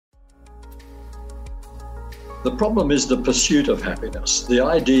The problem is the pursuit of happiness, the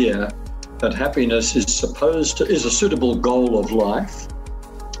idea that happiness is a suitable goal of life,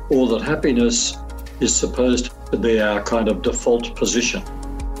 or that happiness is supposed to be our kind of default position.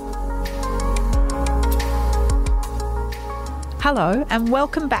 Hello and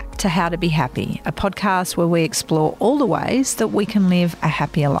welcome back to How to Be Happy, a podcast where we explore all the ways that we can live a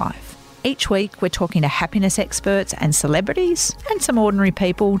happier life. Each week we're talking to happiness experts and celebrities and some ordinary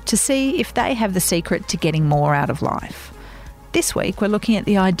people to see if they have the secret to getting more out of life. This week we're looking at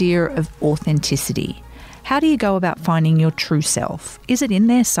the idea of authenticity. How do you go about finding your true self? Is it in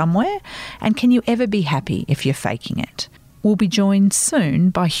there somewhere? And can you ever be happy if you're faking it? We'll be joined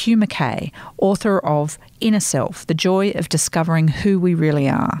soon by Hugh Mackay, author of Inner Self, The Joy of Discovering Who We Really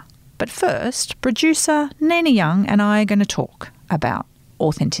Are. But first, producer Nina Young and I are going to talk about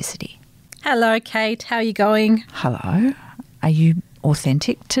authenticity. Hello, Kate. How are you going? Hello. Are you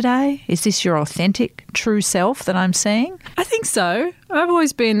authentic today? Is this your authentic, true self that I'm seeing? I think so. I've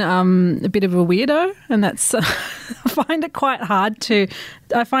always been a bit of a weirdo, and that's I find it quite hard to.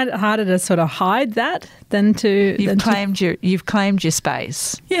 I find it harder to sort of hide that than to. You've claimed your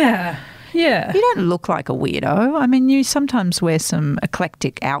space. Yeah. Yeah. You don't look like a weirdo. I mean, you sometimes wear some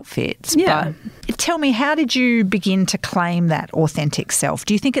eclectic outfits. Yeah. But tell me, how did you begin to claim that authentic self?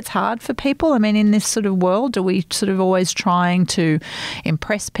 Do you think it's hard for people? I mean, in this sort of world, are we sort of always trying to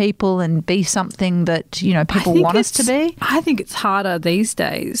impress people and be something that, you know, people want us to be? I think it's harder these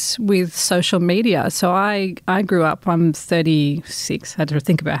days with social media. So I grew up, I'm 36. I had to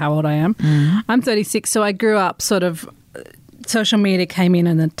think about how old I am. I'm 36, so I grew up sort of. Social media came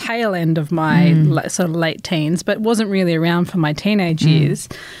in the tail end of my sort of late teens, but wasn't really around for my teenage years.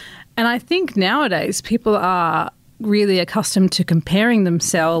 And I think nowadays people are really accustomed to comparing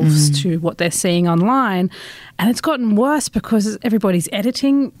themselves to what they're seeing online. And it's gotten worse because everybody's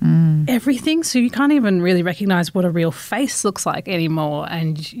editing everything. So you can't even really recognise what a real face looks like anymore.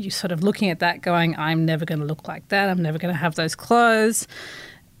 And you're sort of looking at that going, I'm never going to look like that. I'm never going to have those clothes.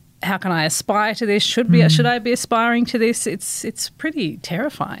 How can I aspire to this? Should I be aspiring to this? It's pretty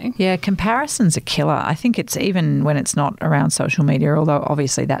terrifying. Yeah, comparison's a killer. I think it's even when it's not around social media, although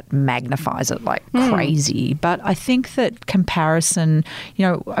obviously that magnifies it like crazy. But I think that comparison, you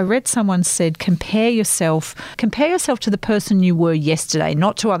know, I read someone said compare yourself to the person you were yesterday,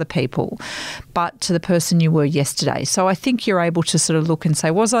 not to other people, but to the person you were yesterday. So I think you're able to sort of look and say,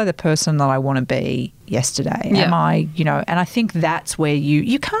 was I the person that I want to be yesterday? Yeah. Am I, you know, and I think that's where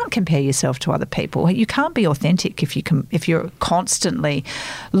you can't compare yourself to other people. You can't be authentic if you're constantly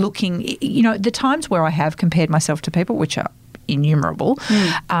looking, you know, the times where I have compared myself to people, which are innumerable,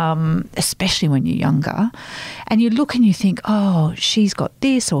 especially when you're younger, and you look and you think, oh, she's got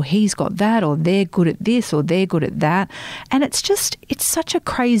this or he's got that, or they're good at this or they're good at that. And it's such a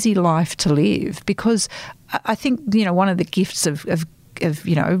crazy life to live, because I think, you know, one of the gifts of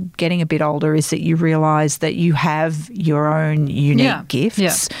you know, getting a bit older is that you realise that you have your own unique gifts.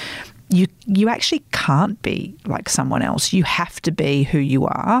 Yeah. You actually can't be like someone else. You have to be who you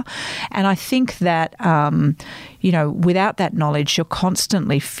are. And I think that, you know, without that knowledge, you're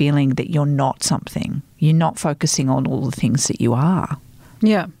constantly feeling that you're not something. You're not focusing on all the things that you are.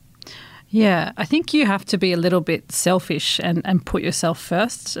 Yeah. Yeah, I think you have to be a little bit selfish and put yourself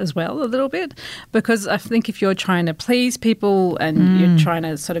first as well a little bit, because I think if you're trying to please people and you're trying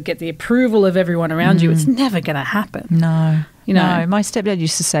to sort of get the approval of everyone around you, it's never going to happen. No. You know? No, my stepdad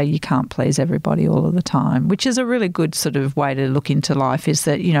used to say you can't please everybody all of the time, which is a really good sort of way to look into life, is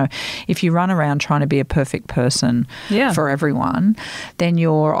that, you know, if you run around trying to be a perfect person for everyone, then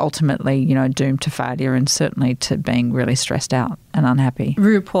you're ultimately, you know, doomed to failure and certainly to being really stressed out and unhappy.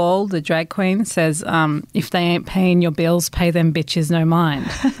 RuPaul, the drag queen, says, if they ain't paying your bills, pay them bitches no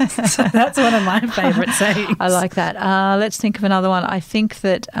mind. So that's one of my favourite sayings. I like that. Let's think of another one. I think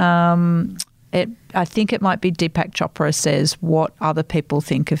that I think it might be Deepak Chopra says, what other people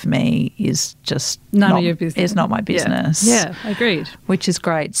think of me is just none of your business. Is not my business. Yeah, agreed. Which is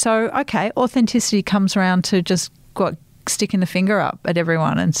great. So, okay, authenticity comes around to just sticking the finger up at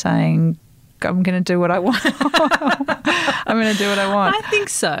everyone and saying, I'm going to do what I want. I'm going to do what I want. I think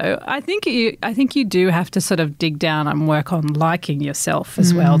so. I think you do have to sort of dig down and work on liking yourself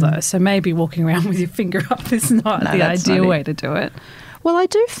as well, though. So maybe walking around with your finger up is not the ideal way to do it. Well, I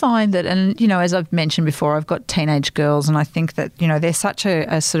do find that, and, you know, as I've mentioned before, I've got teenage girls, and I think that, you know, they're such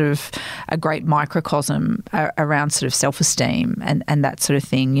a sort of a great microcosm around sort of self-esteem and that sort of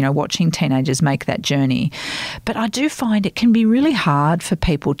thing, you know, watching teenagers make that journey. But I do find it can be really hard for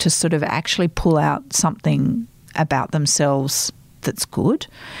people to sort of actually pull out something about themselves that's good.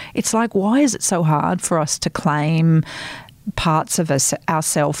 It's like, why is it so hard for us to claim parts of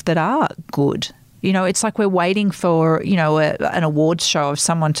ourselves that are good? You know, it's like we're waiting for, you know, an awards show of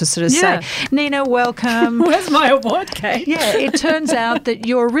someone to sort of say, Nina, welcome. Where's my award, Kate? Yeah, it turns out that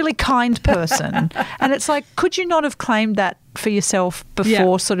you're a really kind person. And it's like, could you not have claimed that for yourself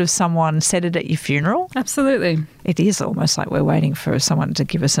before sort of someone said it at your funeral? Absolutely. It is almost like we're waiting for someone to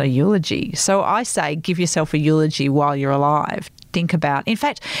give us a eulogy. So I say give yourself a eulogy while you're alive. Think about. In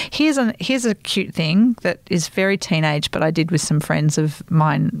fact, here's a cute thing that is very teenage, but I did with some friends of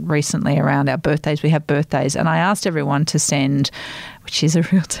mine recently around our birthdays. We have birthdays, and I asked everyone to send, which is a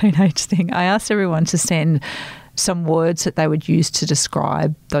real teenage thing, I asked everyone to send some words that they would use to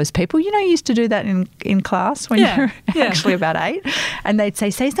describe those people. You know, you used to do that in class when you're actually about 8, and they'd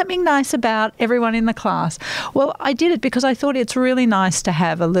say something nice about everyone in the class. Well, I did it because I thought it's really nice to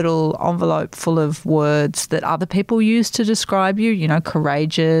have a little envelope full of words that other people use to describe you, you know,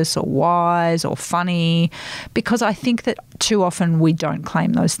 courageous or wise or funny, because I think that too often we don't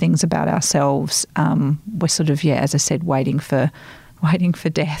claim those things about ourselves. We're sort of, as I said, waiting for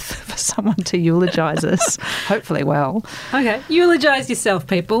death for someone to eulogise us. Hopefully well. Okay. Eulogise yourself,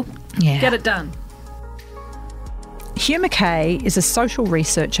 people. Yeah. Get it done. Hugh Mackay is a social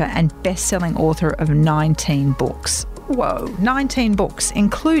researcher and best-selling author of 19 books. Whoa, 19 books,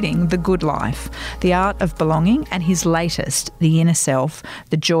 including The Good Life, The Art of Belonging, and his latest, The Inner Self,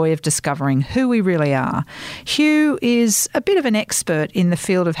 The Joy of Discovering Who We Really Are. Hugh is a bit of an expert in the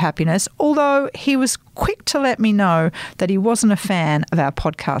field of happiness, although he was quick to let me know that he wasn't a fan of our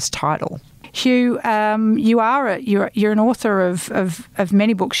podcast title. Hugh, you're an author of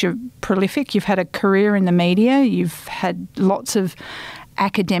many books. You're prolific. You've had a career in the media. You've had lots of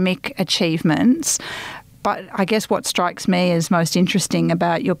academic achievements. But I guess what strikes me as most interesting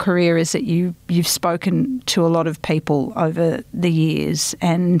about your career is that you've spoken to a lot of people over the years,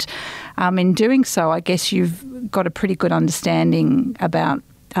 and in doing so, I guess you've got a pretty good understanding about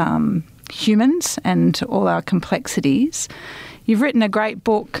humans and all our complexities. You've written a great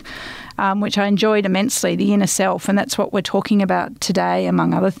book, which I enjoyed immensely, The Inner Self, and that's what we're talking about today,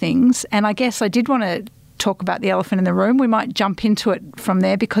 among other things. And I guess I did want to talk about the elephant in the room. We might jump into it from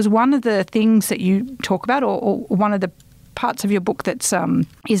there, because one of the things that you talk about, or one of the parts of your book that's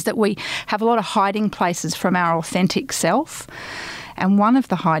is that we have a lot of hiding places from our authentic self. And one of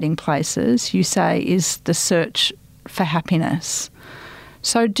the hiding places, you say, is the search for happiness.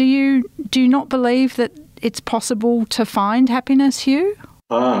 So do you not believe that it's possible to find happiness, Hugh?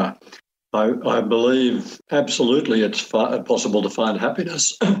 I believe absolutely it's possible to find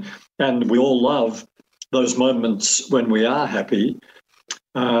happiness. And we all love those moments when we are happy.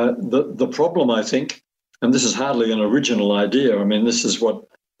 The problem, I think, and this is hardly an original idea, I mean, this is what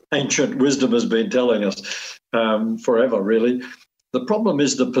ancient wisdom has been telling us forever, really. The problem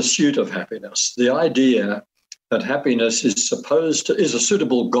is the pursuit of happiness, the idea that happiness is a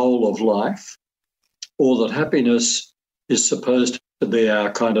suitable goal of life, or that happiness is supposed to be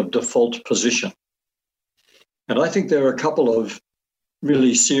our kind of default position. And I think there are a couple of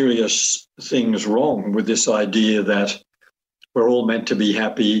really serious things wrong with this idea that we're all meant to be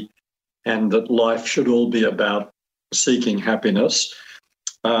happy and that life should all be about seeking happiness.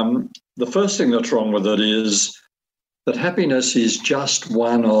 The first thing that's wrong with it is that happiness is just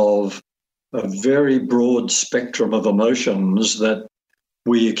one of a very broad spectrum of emotions that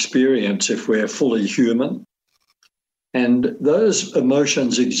we experience if we're fully human. And those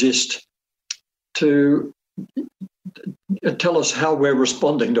emotions exist to tell us how we're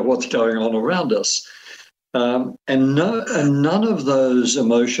responding to what's going on around us. And none of those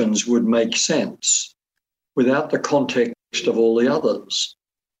emotions would make sense without the context of all the others.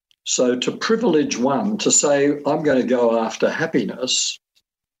 So to privilege one, to say, I'm going to go after happiness,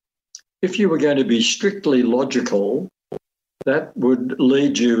 if you were going to be strictly logical, that would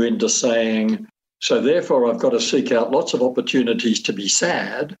lead you into saying, so therefore I've got to seek out lots of opportunities to be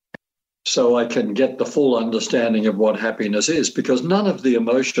sad so I can get the full understanding of what happiness is, because none of the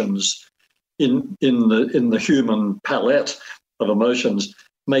emotions in the human palette of emotions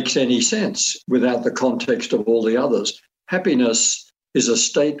makes any sense without the context of all the others. Happiness is a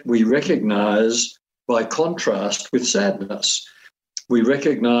state we recognize by contrast with sadness. We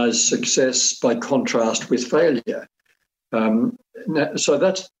recognize success by contrast with failure. So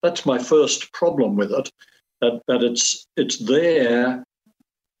that's my first problem with it, that it's there,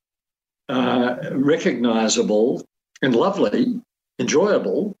 recognizable and lovely,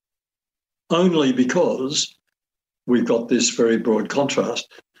 enjoyable, only because we've got this very broad contrast.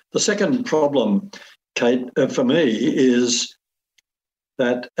 The second problem, Kate, for me, is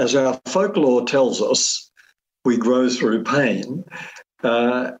that as our folklore tells us, we grow through pain.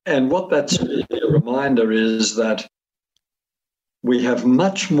 And what that's a reminder is that we have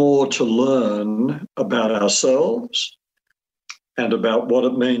much more to learn about ourselves and about what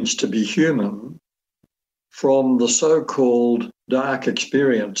it means to be human from the so-called dark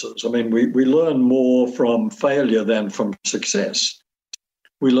experiences. I mean, we learn more from failure than from success.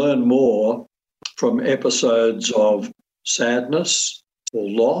 We learn more from episodes of sadness or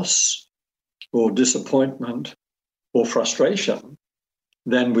loss or disappointment or frustration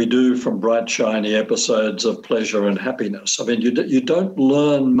than we do from bright, shiny episodes of pleasure and happiness. I mean, you don't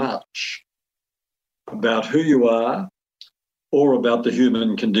learn much about who you are or about the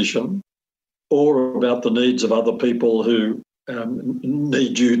human condition or about the needs of other people who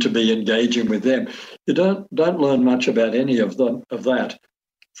need you to be engaging with them. You don't learn much about any of that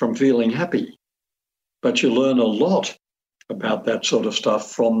from feeling happy, but you learn a lot about that sort of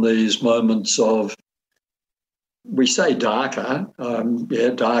stuff from these moments of, we say darker,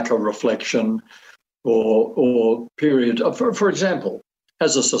 darker reflection or period. For example,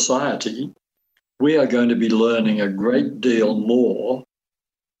 as a society, we are going to be learning a great deal more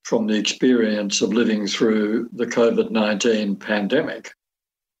from the experience of living through the COVID-19 pandemic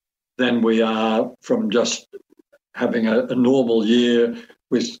than we are from just having a normal year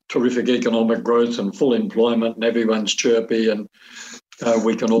with terrific economic growth and full employment and everyone's chirpy and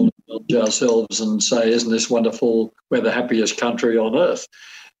we can all indulge ourselves and say, isn't this wonderful? We're the happiest country on earth.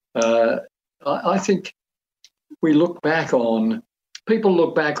 I think people look back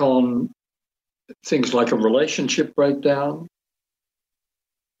on things like a relationship breakdown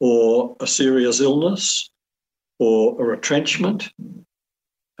or a serious illness or a retrenchment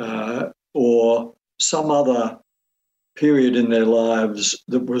or some other period in their lives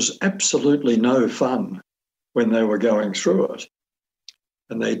that was absolutely no fun when they were going through it.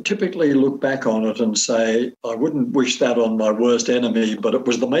 And they typically look back on it and say, I wouldn't wish that on my worst enemy, but it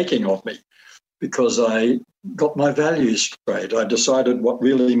was the making of me because I got my values straight. I decided what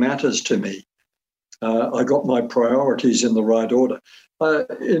really matters to me. I got my priorities in the right order.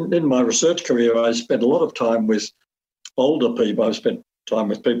 In my research career, I spent a lot of time with older people. I've spent time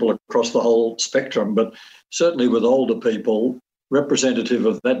with people across the whole spectrum, but certainly with older people, representative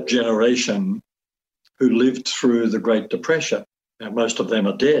of that generation who lived through the Great Depression. Now, most of them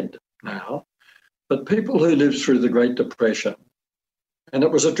are dead now, but people who lived through the Great Depression, and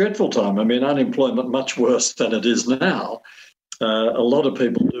it was a dreadful time. I mean, unemployment much worse than it is now. A lot of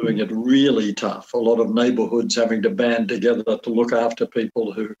people doing it really tough, a lot of neighbourhoods having to band together to look after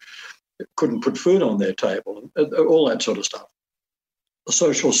people who couldn't put food on their table, all that sort of stuff. The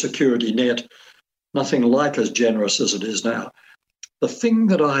social security net, nothing like as generous as it is now. The thing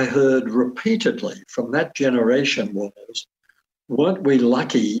that I heard repeatedly from that generation was, weren't we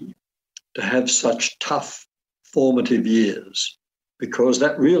lucky to have such tough formative years? Because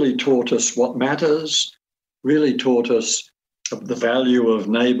that really taught us what matters, really taught us the value of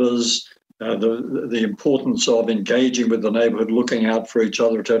neighbours, the importance of engaging with the neighbourhood, looking out for each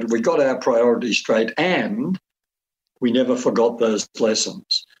other. We got our priorities straight and we never forgot those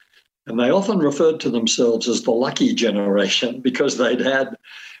lessons. And they often referred to themselves as the lucky generation because they'd had,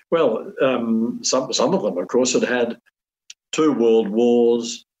 some of them, of course, had 2 world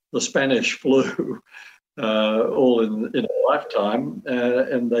wars, the Spanish flu, all in a lifetime.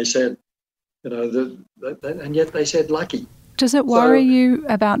 And they said, and yet they said lucky. Does it worry you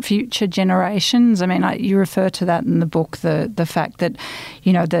about future generations? I mean, you refer to that in the book, the fact that,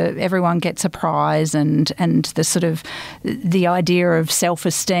 everyone gets a prize and the sort of the idea of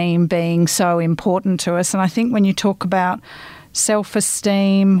self-esteem being so important to us. And I think when you talk about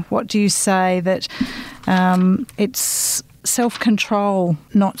self-esteem, what do you say? That it's self-control,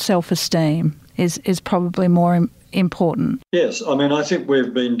 not self-esteem, is probably more important. Yes, I mean, I think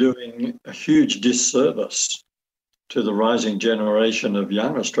we've been doing a huge disservice to the rising generation of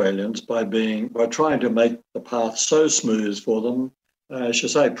young Australians by trying to make the path so smooth for them. I should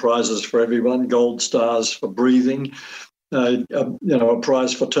say prizes for everyone, gold stars for breathing, a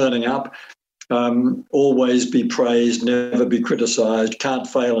prize for turning up, always be praised, never be criticised, can't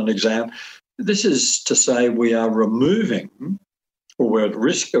fail an exam. This is to say we are removing, or we're at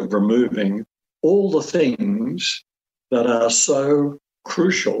risk of removing, all the things that are so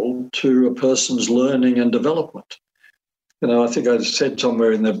crucial to a person's learning and development. I think I said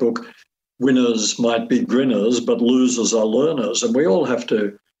somewhere in the book, winners might be grinners, but losers are learners, and we all have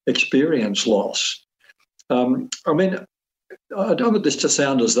to experience loss. I mean, I don't want this to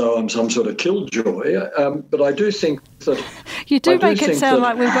sound as though I'm some sort of killjoy, but I do think that... You do make it sound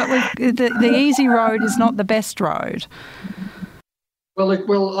like the easy road is not the best road.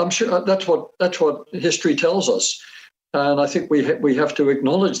 Well, I'm sure that's what history tells us, and I think we have to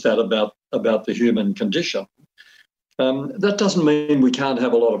acknowledge that about the human condition. That doesn't mean we can't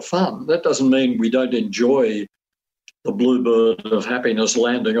have a lot of fun. That doesn't mean we don't enjoy the bluebird of happiness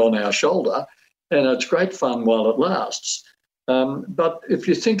landing on our shoulder, and it's great fun while it lasts. But if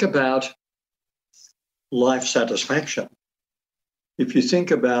you think about life satisfaction, if you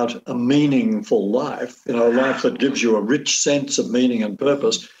think about a meaningful life, a life that gives you a rich sense of meaning and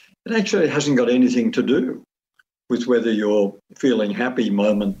purpose, it actually hasn't got anything to do with whether you're feeling happy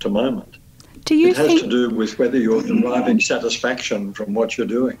moment to moment. It has to do with whether you're deriving satisfaction from what you're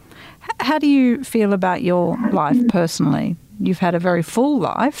doing. How do you feel about your life personally? You've had a very full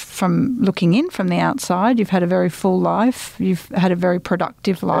life from looking in from the outside. You've had a very full life. You've had a very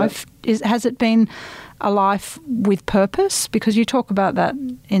productive life. Has it been a life with purpose? Because you talk about that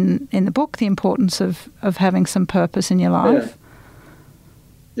in the book, the importance of having some purpose in your life.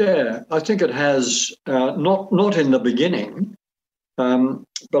 Yeah, I think it has, not in the beginning,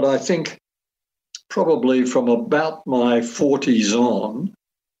 but I think probably from about my 40s on,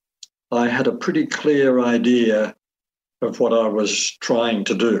 I had a pretty clear idea of what I was trying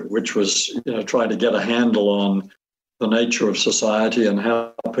to do, which was, trying to get a handle on the nature of society and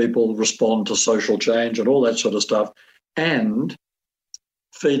how people respond to social change and all that sort of stuff, and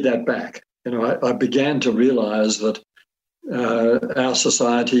feed that back. I began to realise that our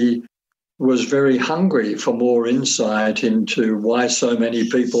society was very hungry for more insight into why so many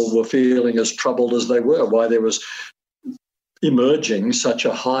people were feeling as troubled as they were, why there was emerging such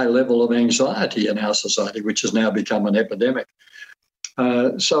a high level of anxiety in our society, which has now become an epidemic.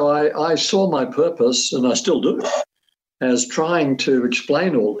 So I saw my purpose, and I still do, as trying to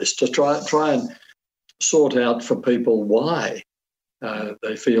explain all this, to try and sort out for people why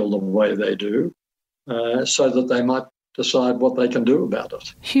they feel the way they do, so that they might decide what they can do about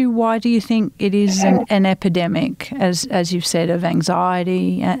it. Hugh, why do you think it is an epidemic, as you've said, of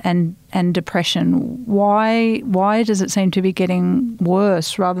anxiety and depression? Why does it seem to be getting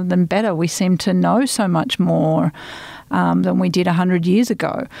worse rather than better? We seem to know so much more than we did 100 years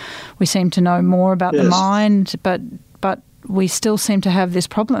ago. We seem to know more about the mind, but we still seem to have this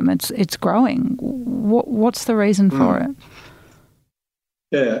problem. It's growing. What's the reason for it?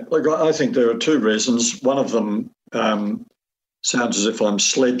 Yeah, look, I think there are two reasons. One of them sounds as if I'm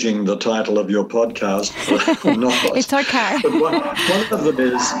sledging the title of your podcast. I'm not. It's okay.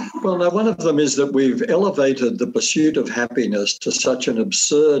 But one of them is that we've elevated the pursuit of happiness to such an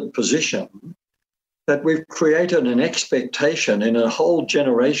absurd position that we've created an expectation in a whole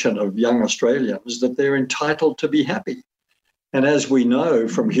generation of young Australians that they're entitled to be happy. And as we know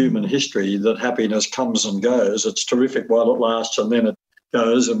from human history, that happiness comes and goes. It's terrific while it lasts, and then it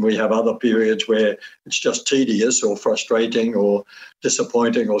goes, and we have other periods where it's just tedious or frustrating or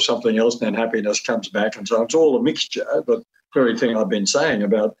disappointing or something else, and then happiness comes back. And so it's all a mixture, the very thing I've been saying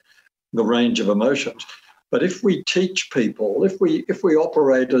about the range of emotions. But if we teach people, if we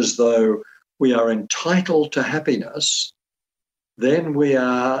operate as though we are entitled to happiness, then we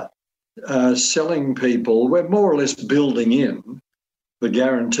are selling people, we're more or less building in the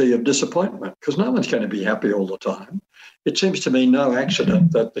guarantee of disappointment, because no one's going to be happy all the time. It seems to me no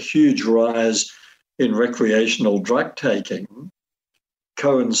accident that the huge rise in recreational drug taking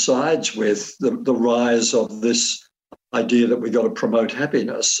coincides with the rise of this idea that we've got to promote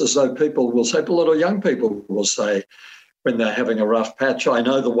happiness, as though people will say, a lot of young people will say, when they're having a rough patch, I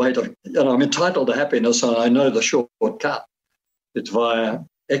know the way to, I'm entitled to happiness and I know the shortcut. It's via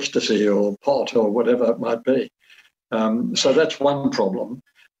ecstasy or pot or whatever it might be. So that's one problem.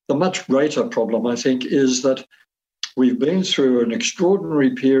 The much greater problem, I think, is that we've been through an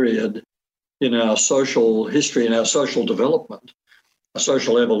extraordinary period in our social history, in our social development, our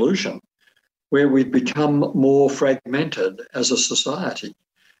social evolution, where we've become more fragmented as a society.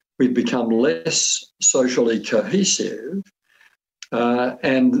 We've become less socially cohesive,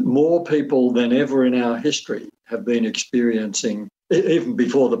 and more people than ever in our history have been experiencing, even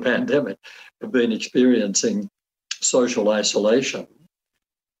before the pandemic, have been experiencing social isolation.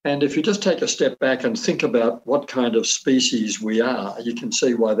 And if you just take a step back and think about what kind of species we are, you can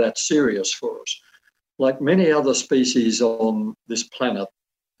see why that's serious for us. Like many other species on this planet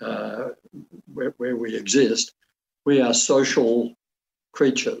where we exist, we are social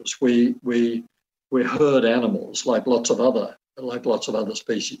creatures. We're herd animals, like lots of other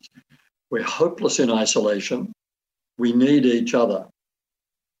species. We're hopeless in isolation. We need each other.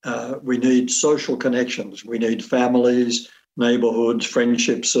 We need social connections. We need families, neighbourhoods,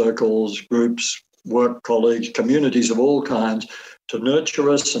 friendship circles, groups, work colleagues, communities of all kinds to nurture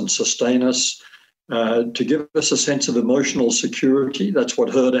us and sustain us, to give us a sense of emotional security. That's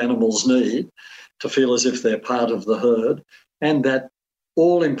what herd animals need, to feel as if they're part of the herd, and that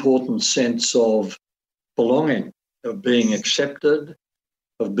all-important sense of belonging, of being accepted,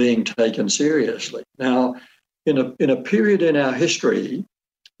 of being taken seriously. Now, in a period in our history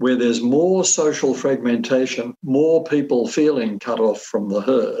where there's more social fragmentation, more people feeling cut off from the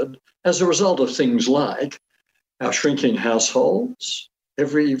herd as a result of things like our shrinking households.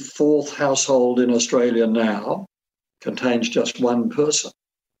 Every fourth household in Australia now contains just one person.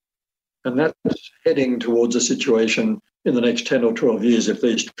 And that's heading towards a situation in the next 10 or 12 years, if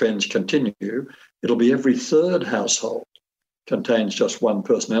these trends continue, it'll be every third household contains just one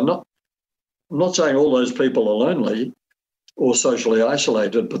person. Now, I'm not saying all those people are lonely or socially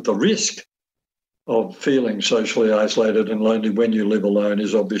isolated, but the risk of feeling socially isolated and lonely when you live alone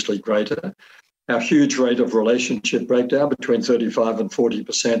is obviously greater. Our huge rate of relationship breakdown, between 35 and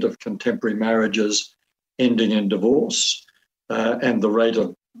 40% of contemporary marriages ending in divorce, and the rate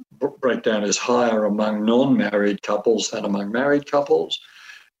of breakdown is higher among non-married couples than among married couples.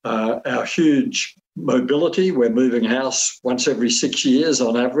 Our huge mobility, we're moving house once every 6 years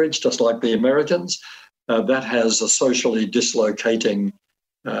on average, just like the Americans. That has a socially dislocating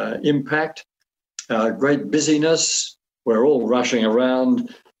impact. Great busyness, we're all rushing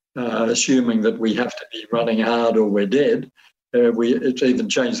around, assuming that we have to be running hard or we're dead. It's even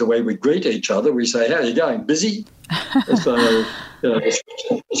changed the way we greet each other. We say, "How are you going? Busy?" So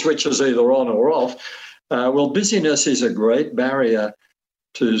the switch is either on or off. Well, busyness is a great barrier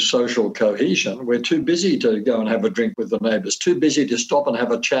to social cohesion. We're too busy to go and have a drink with the neighbours, too busy to stop and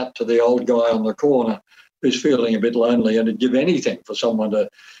have a chat to the old guy on the corner who's feeling a bit lonely, and to give anything for someone to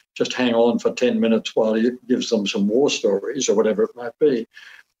just hang on for 10 minutes while he gives them some war stories or whatever it might be.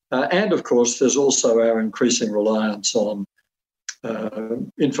 And, of course, there's also our increasing reliance on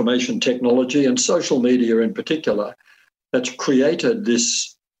information technology and social media in particular that's created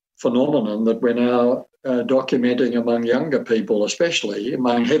this phenomenon that we're now documenting among younger people, especially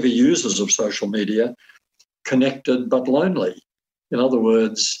among heavy users of social media, connected but lonely. In other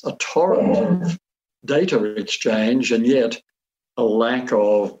words, a torrent of data exchange and yet a lack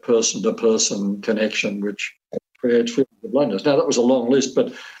of person-to-person connection, which creates feelings of loneliness. Now, that was a long list,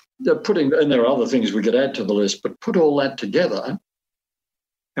 but and there are other things we could add to the list, but put all that together,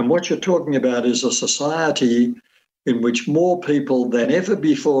 and what you're talking about is a society in which more people than ever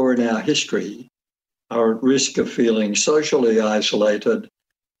before in our history are at risk of feeling socially isolated,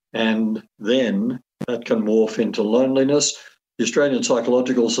 and then that can morph into loneliness. The Australian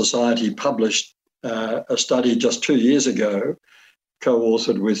Psychological Society published a study just 2 years ago,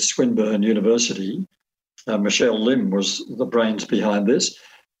 co-authored with Swinburne University. Michelle Lim was the brains behind this,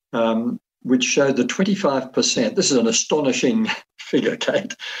 which showed that 25%, this is an astonishing figure,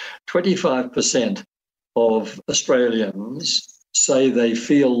 Kate, 25% of Australians say they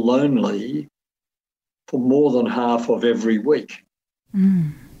feel lonely for more than half of every week.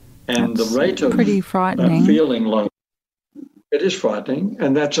 And the rate of pretty frightening. Feeling lonely, it is frightening,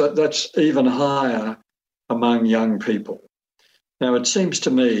 and that's even higher among young people. Now, it seems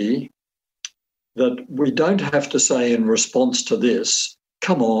to me that we don't have to say in response to this,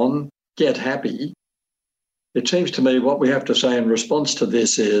 "Come on, get happy." It seems to me what we have to say in response to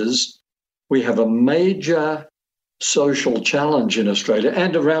this is we have a major social challenge in Australia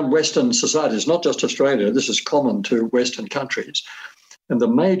and around Western societies, not just Australia. This is common to Western countries. And the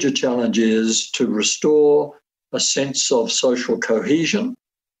major challenge is to restore a sense of social cohesion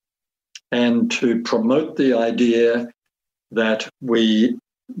and to promote the idea that we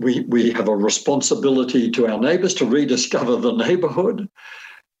have a responsibility to our neighbours to rediscover the neighbourhood,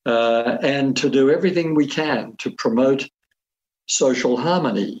 and to do everything we can to promote social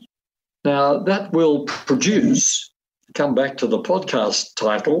harmony. Now, that will produce, come back to the podcast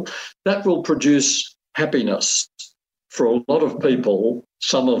title, that will produce happiness for a lot of people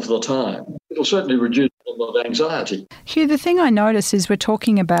some of the time. It'll certainly reduce a lot of anxiety. Hugh, the thing I notice is we're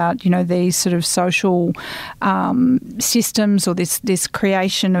talking about, these sort of social systems, or this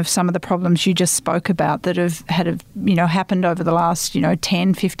creation of some of the problems you just spoke about that have happened over the last,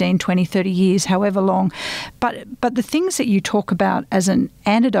 10, 15, 20, 30 years, however long. But the things that you talk about as an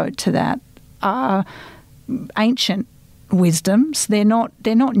antidote to that are ancient wisdoms. They're not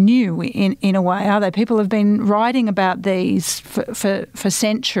new in a way, are they? People have been writing about these for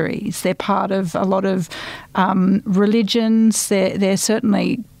centuries. They're part of a lot of religions. They're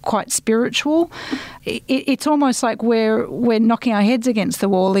certainly quite spiritual. It's almost like we're knocking our heads against the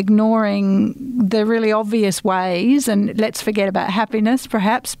wall, ignoring the really obvious ways, and let's forget about happiness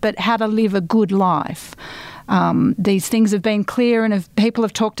perhaps, but how to live a good life. These things have been clear and people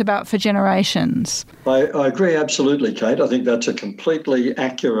have talked about for generations. I agree absolutely, Kate. I think that's a completely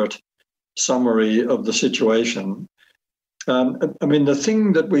accurate summary of the situation. The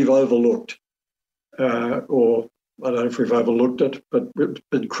thing that we've overlooked or I don't know if we've overlooked it, but it's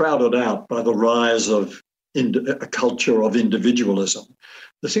been crowded out by the rise of a culture of individualism.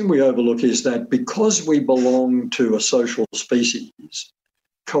 The thing we overlook is that because we belong to a social species,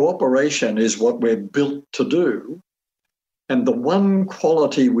 cooperation is what we're built to do. And the one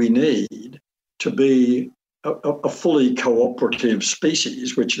quality we need to be a fully cooperative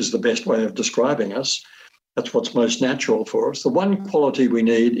species, which is the best way of describing us, that's what's most natural for us. The one quality we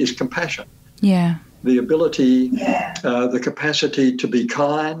need is compassion. Yeah. The ability, the capacity to be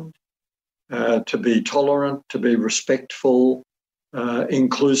kind, to be tolerant, to be respectful,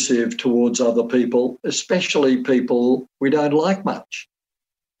 inclusive towards other people, especially people we don't like much,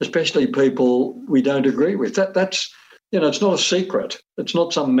 especially people we don't agree with. That's, it's not a secret. It's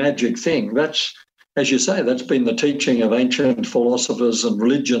not some magic thing. That's, as you say, that's been the teaching of ancient philosophers and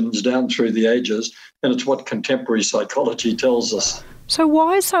religions down through the ages, and it's what contemporary psychology tells us. So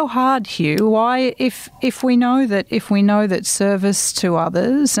why so hard, Hugh? Why, if we know that service to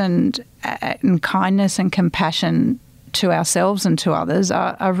others and kindness and compassion to ourselves and to others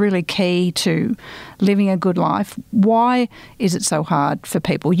are really key to living a good life, why is it so hard for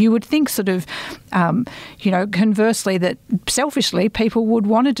people? You would think conversely that selfishly people would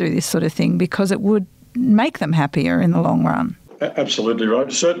want to do this sort of thing because it would make them happier in the long run. Absolutely right.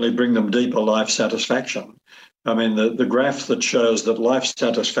 Certainly bring them deeper life satisfaction. I mean, the graph that shows that life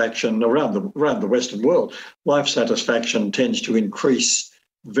satisfaction around the Western world, life satisfaction tends to increase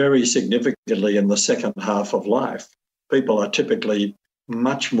very significantly in the second half of life. People are typically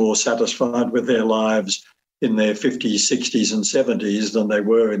much more satisfied with their lives in their 50s, 60s and 70s than they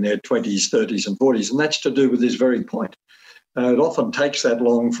were in their 20s, 30s and 40s. And that's to do with this very point. It often takes that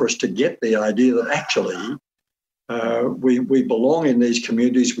long for us to get the idea that actually we belong in these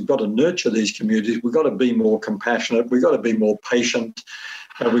communities. We've got to nurture these communities. We've got to be more compassionate. We've got to be more patient.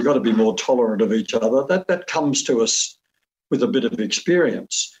 We've got to be more tolerant of each other. That comes to us with a bit of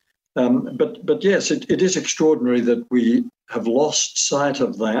experience. But yes, it is extraordinary that we have lost sight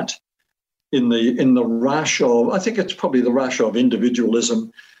of that in the rush of, I think it's probably the rush of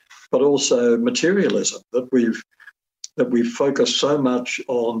individualism, but also materialism, that we've focused so much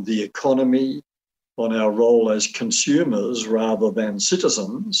on the economy, on our role as consumers rather than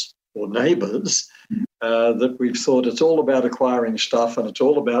citizens or neighbours, that we've thought it's all about acquiring stuff and it's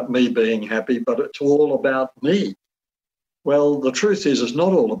all about me being happy, but it's all about me. Well, the truth is it's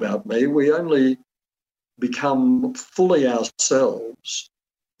not all about me. We only become fully ourselves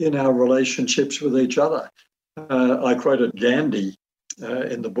in our relationships with each other. I quoted Gandhi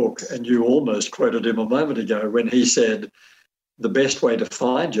in the book, and you almost quoted him a moment ago when he said, the best way to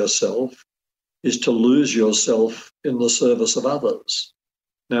find yourself is to lose yourself in the service of others.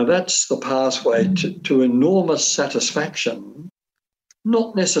 Now, that's the pathway to enormous satisfaction,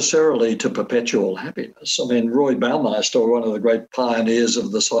 not necessarily to perpetual happiness. I mean, Roy Baumeister, one of the great pioneers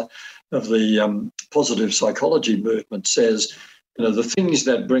of the positive psychology movement, says, the things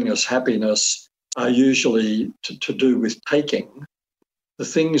that bring us happiness are usually to do with taking. The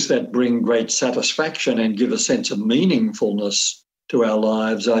things that bring great satisfaction and give a sense of meaningfulness to our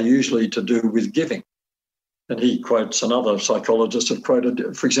lives are usually to do with giving. And he quotes, another psychologist have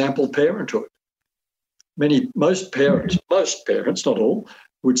quoted, for example, parenthood. Most parents, not all,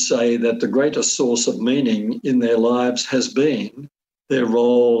 would say that the greatest source of meaning in their lives has been their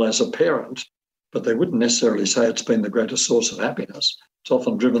role as a parent, but they wouldn't necessarily say it's been the greatest source of happiness. It's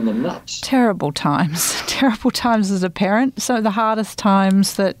often driven them nuts. Terrible times as a parent. So the hardest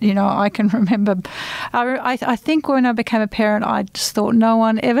times that, I can remember. I think when I became a parent, I just thought no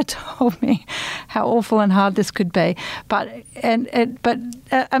one ever told me how awful and hard this could be. But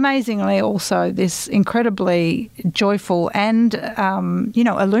amazingly also this incredibly joyful and,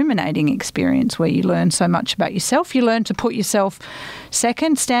 illuminating experience where you learn so much about yourself. You learn to put yourself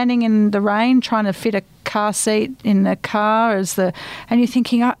second, standing in the rain, trying to fit a car seat in the car and you're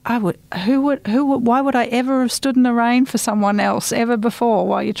thinking, why would I ever have stood in the rain for someone else ever before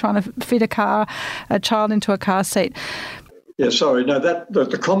while you're trying to fit a child into a car seat? Yeah, sorry. No,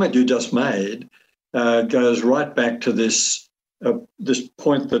 the comment you just made goes right back to this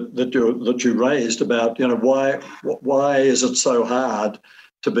point that you raised about, why is it so hard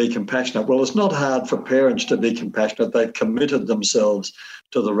to be compassionate? Well, it's not hard for parents to be compassionate. They've committed themselves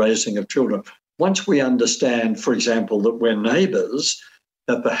to the raising of children. Once we understand, for example, that we're neighbours,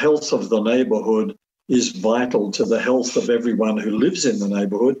 that the health of the neighbourhood is vital to the health of everyone who lives in the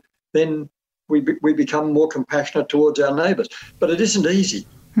neighbourhood, then we become more compassionate towards our neighbours. But it isn't easy.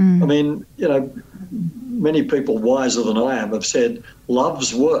 I mean, many people wiser than I am have said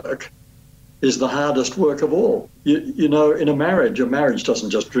love's work is the hardest work of all. You know, in a marriage doesn't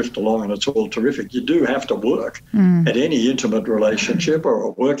just drift along and it's all terrific. You do have to work at any intimate relationship or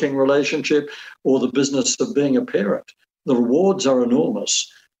a working relationship or the business of being a parent. The rewards are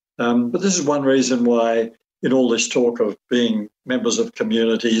enormous. But this is one reason why in all this talk of being members of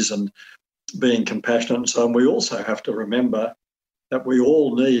communities and being compassionate and so on, we also have to remember that we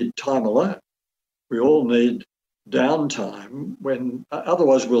all need time alone. We all need downtime when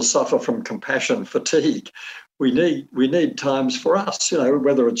otherwise we'll suffer from compassion fatigue. We need times for us, you know,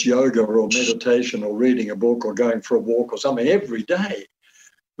 whether it's yoga or meditation or reading a book or going for a walk or something. Every day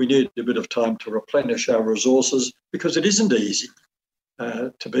we need a bit of time to replenish our resources because it isn't easy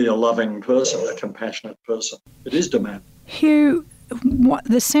to be a loving person, a compassionate person. It is demanding. Hugh, what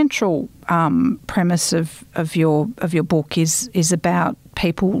the central premise of your book is about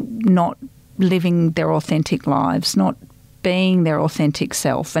people not living their authentic lives, not being their authentic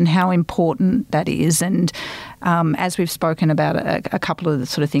self, and how important that is. And as we've spoken about a couple of the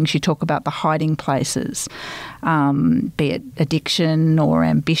sort of things, you talk about the hiding places, be it addiction or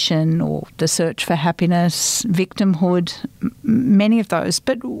ambition or the search for happiness, victimhood, many of those.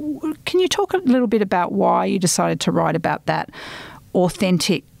 But can you talk a little bit about why you decided to write about that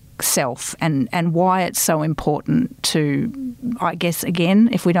authentic self and why it's so important to, I guess, again,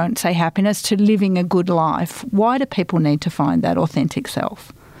 if we don't say happiness, to living a good life? Why do people need to find that authentic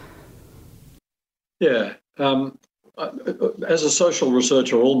self? Yeah. As a social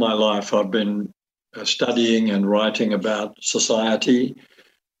researcher all my life, I've been studying and writing about society,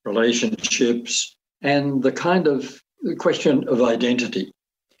 relationships, and the kind of question of identity.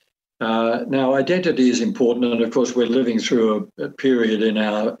 Now, identity is important, and of course, we're living through a period in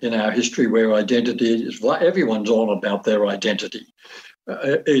our history where identity is. Everyone's on about their identity,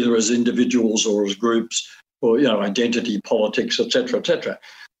 either as individuals or as groups, or identity politics, etc., etc.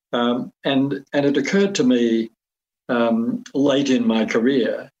 And it occurred to me late in my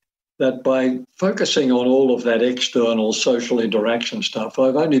career that by focusing on all of that external social interaction stuff,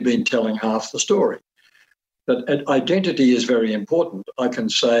 I've only been telling half the story. That identity is very important. I can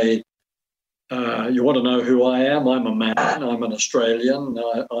say, you want to know who I am? I'm a man, I'm an Australian,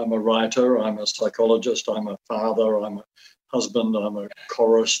 I'm a writer, I'm a psychologist, I'm a father, I'm a husband, I'm a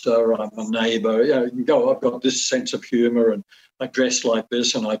chorister, I'm a neighbour. You can go, I've got this sense of humour and I dress like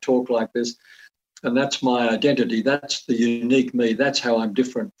this and I talk like this. And that's my identity. That's the unique me. That's how I'm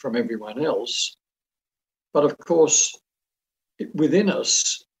different from everyone else. But of course, within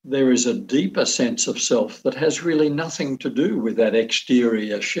us, there is a deeper sense of self that has really nothing to do with that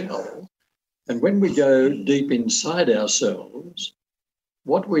exterior shell. And when we go deep inside ourselves,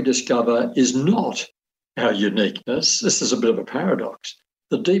 what we discover is not our uniqueness. This is a bit of a paradox.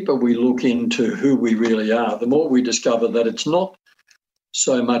 The deeper we look into who we really are, the more we discover that it's not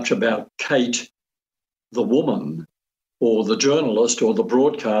so much about Kate, the woman, or the journalist, or the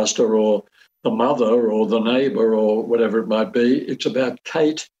broadcaster, or the mother, or the neighbour, or whatever it might be. It's about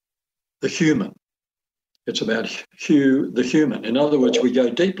Kate, the human. It's about Hugh, the human. In other words, we go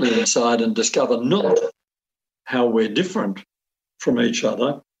deeply inside and discover not how we're different from each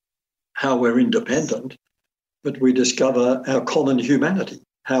other, how we're independent, but we discover our common humanity,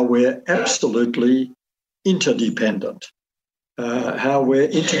 how we're absolutely interdependent, how we're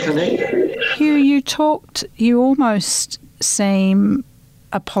interconnected. Hugh, you almost seem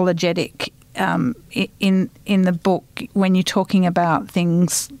apologetic in the book when you're talking about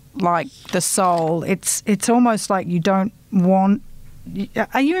things like the soul. It's almost like you don't want.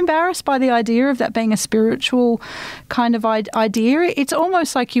 Are you embarrassed by the idea of that being a spiritual kind of idea? It's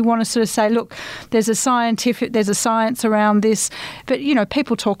almost like you want to sort of say, look, there's a science around this, but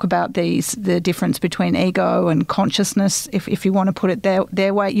people talk about the difference between ego and consciousness. If you want to put it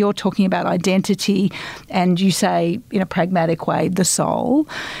their way, you're talking about identity, and you say in a pragmatic way the soul.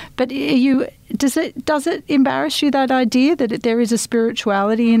 But does it embarrass you, that idea that there is a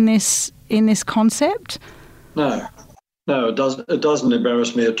spirituality in this concept? No, it doesn't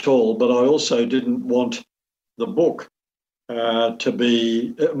embarrass me at all, but I also didn't want the book to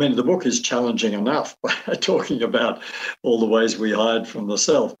be... I mean, the book is challenging enough by talking about all the ways we hide from the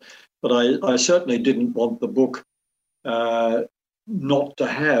self, but I certainly didn't want the book not to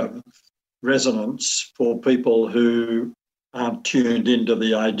have resonance for people who aren't tuned into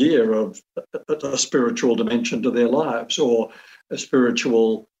the idea of a spiritual dimension to their lives or a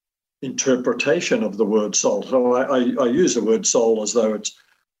spiritual interpretation of the word soul. So I use the word soul as though it's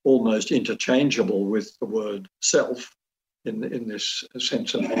almost interchangeable with the word self in this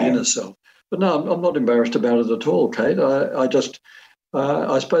sense of the inner self. But no, I'm not embarrassed about it at all, Kate.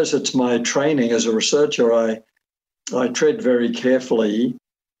 I suppose it's my training as a researcher. I tread very carefully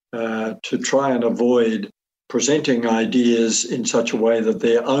to try and avoid presenting ideas in such a way that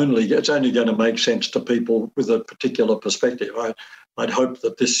it's only going to make sense to people with a particular perspective. I'd hope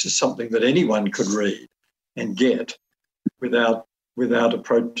that this is something that anyone could read and get without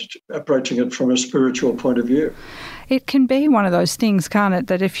approaching it from a spiritual point of view. It can be one of those things, can't it,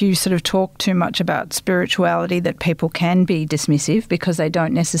 that if you sort of talk too much about spirituality, that people can be dismissive because they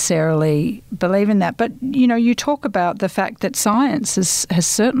don't necessarily believe in that. But, you talk about the fact that science has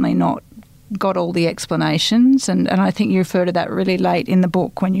certainly not got all the explanations, and I think you refer to that really late in the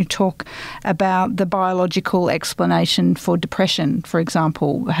book when you talk about the biological explanation for depression, for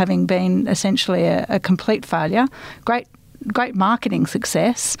example, having been essentially a complete failure. Great marketing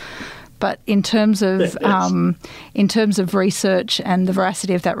success, but in terms of research and the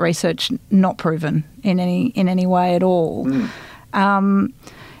veracity of that research, not proven in any way at all.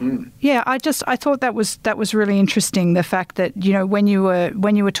 Yeah, I thought that was really interesting. The fact that when you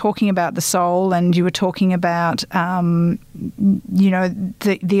were talking about the soul and you were talking about the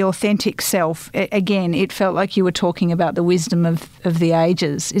authentic self, again, it felt like you were talking about the wisdom of the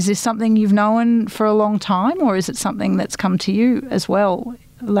ages. Is this something you've known for a long time, or is it something that's come to you as well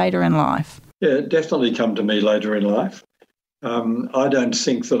later in life? Yeah, it definitely come to me later in life. I don't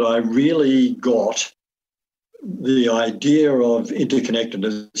think that I really got the idea of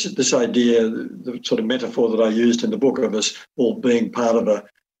interconnectedness, this idea, the sort of metaphor that I used in the book of us all being part of a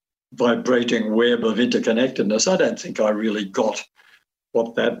vibrating web of interconnectedness, I don't think I really got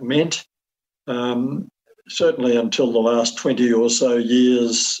what that meant. Certainly until the last 20 or so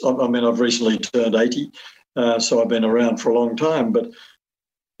years. I mean, I've recently turned 80, so I've been around for a long time, but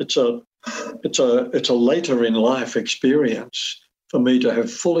it's a later in life experience for me to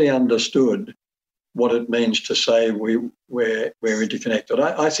have fully understood what it means to say we're interconnected.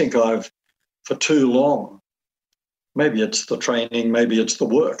 I think I've, for too long, maybe it's the training, maybe it's the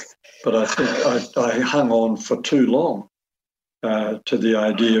work, but I think I hung on for too long to the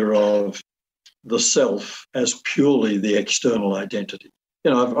idea of the self as purely the external identity.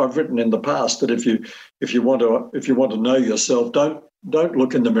 I've written in the past that if you want to know yourself, don't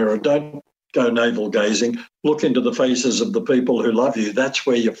look in the mirror, don't go navel gazing, look into the faces of the people who love you. That's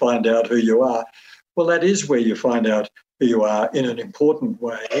where you find out who you are. Well, that is where you find out who you are in an important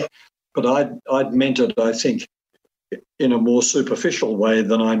way, but I'd meant it, I think, in a more superficial way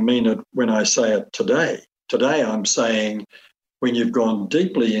than I mean it when I say it today. Today I'm saying when you've gone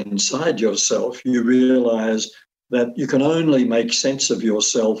deeply inside yourself, you realise that you can only make sense of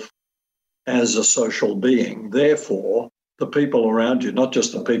yourself as a social being. Therefore, the people around you, not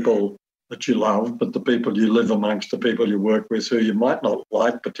just the people that you love, but the people you live amongst, the people you work with who you might not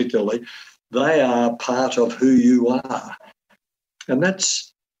like particularly, they are part of who you are. And it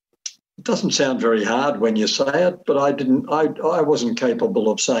doesn't sound very hard when you say it, but I wasn't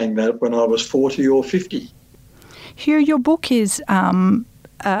capable of saying that when I was 40 or 50. Hugh, your book is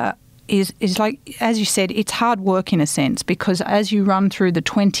like, as you said, it's hard work in a sense, because as you run through the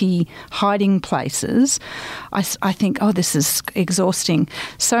 20 hiding places, I think, oh, this is exhausting.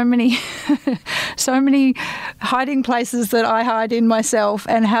 So many hiding places that I hide in myself,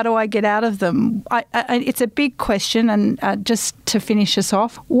 and how do I get out of them? It's a big question, and just to finish us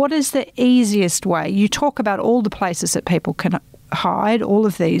off, what is the easiest way? You talk about all the places that people can hide, all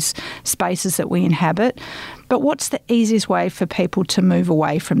of these spaces that we inhabit, but what's the easiest way for people to move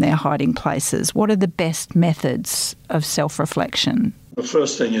away from their hiding places? What are the best methods of self-reflection? The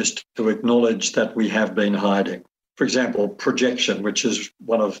first thing is to acknowledge that we have been hiding. For example, projection, which is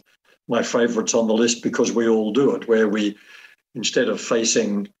one of my favourites on the list because we all do it, where we, instead of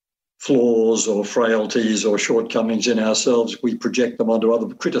facing flaws or frailties or shortcomings in ourselves, we project them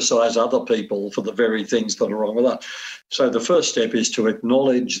onto criticise other people for the very things that are wrong with us. So the first step is to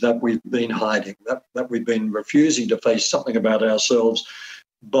acknowledge that we've been hiding, that we've been refusing to face something about ourselves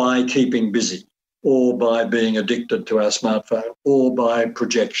by keeping busy, or by being addicted to our smartphone, or by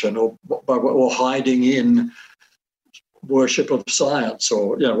projection, or hiding in worship of science,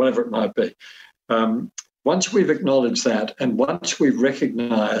 or whatever it might be. Once we've acknowledged that, and once we've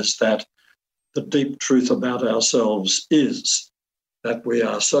recognised that the deep truth about ourselves is that we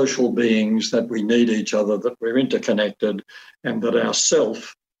are social beings, that we need each other, that we're interconnected, and that our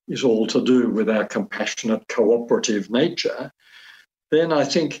self is all to do with our compassionate, cooperative nature, then I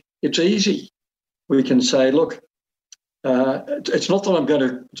think it's easy. We can say, look, it's not that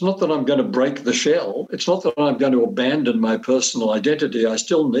I'm going to break the shell. It's not that I'm going to abandon my personal identity. I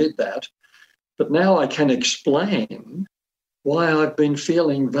still need that. But now I can explain why I've been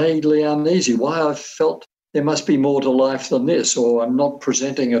feeling vaguely uneasy, why I've felt there must be more to life than this, or I'm not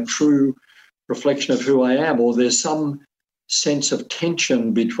presenting a true reflection of who I am, or there's some sense of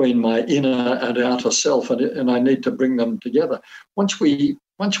tension between my inner and outer self, and I need to bring them together. Once we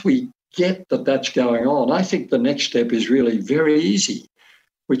get that that's going on, I think the next step is really very easy,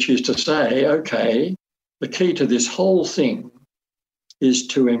 which is to say, okay, the key to this whole thing is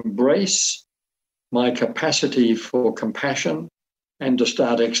to embrace my capacity for compassion and to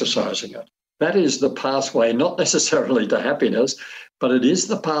start exercising it. That is the pathway, not necessarily to happiness, but it is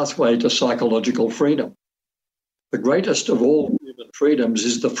the pathway to psychological freedom. The greatest of all human freedoms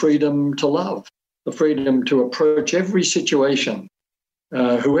is the freedom to love, the freedom to approach every situation,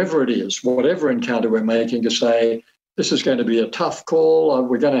 whoever it is, whatever encounter we're making, to say, this is going to be a tough call,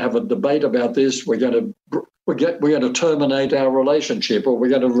 we're going to have a debate about this, we're going to terminate our relationship, or we're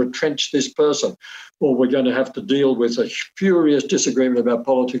going to retrench this person, or we're going to have to deal with a furious disagreement about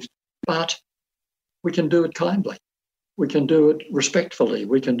politics. But we can do it kindly. We can do it respectfully.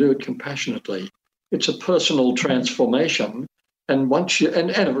 We can do it compassionately. It's a personal transformation, and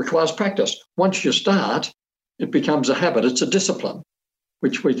it requires practice. Once you start, it becomes a habit. It's a discipline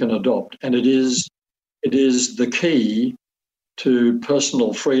which we can adopt, and it is the key to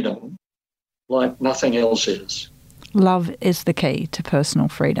personal freedom, like nothing else is. Love is the key to personal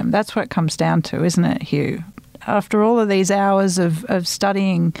freedom. That's what it comes down to, isn't it, Hugh? After all of these hours of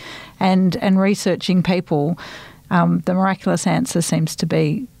studying and researching people, the miraculous answer seems to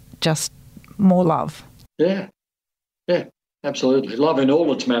be just more love. Yeah, absolutely. Love in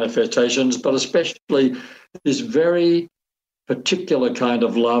all its manifestations, but especially this very particular kind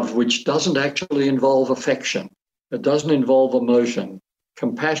of love which doesn't actually involve affection. It doesn't involve emotion.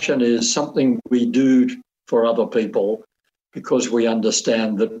 Compassion is something we do for other people because we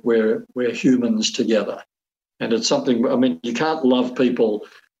understand that we're humans together. And it's something, I mean, you can't love people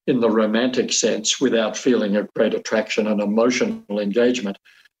in the romantic sense without feeling a great attraction and emotional engagement.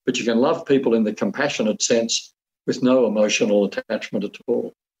 But you can love people in the compassionate sense with no emotional attachment at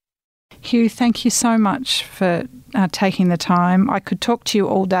all. Hugh, thank you so much for taking the time. I could talk to you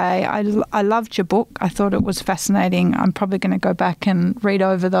all day. I loved your book. I thought it was fascinating. I'm probably going to go back and read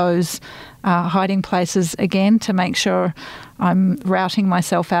over those hiding places again to make sure I'm routing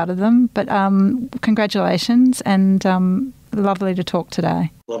myself out of them. But congratulations, and lovely to talk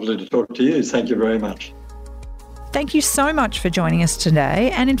today. Lovely to talk to you. Thank you very much. Thank you so much for joining us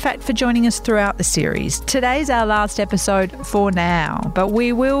today, and in fact for joining us throughout the series. Today's our last episode for now, but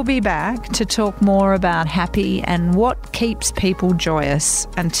we will be back to talk more about happy and what keeps people joyous.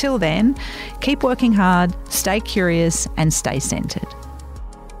 Until then, keep working hard, stay curious, and stay centred.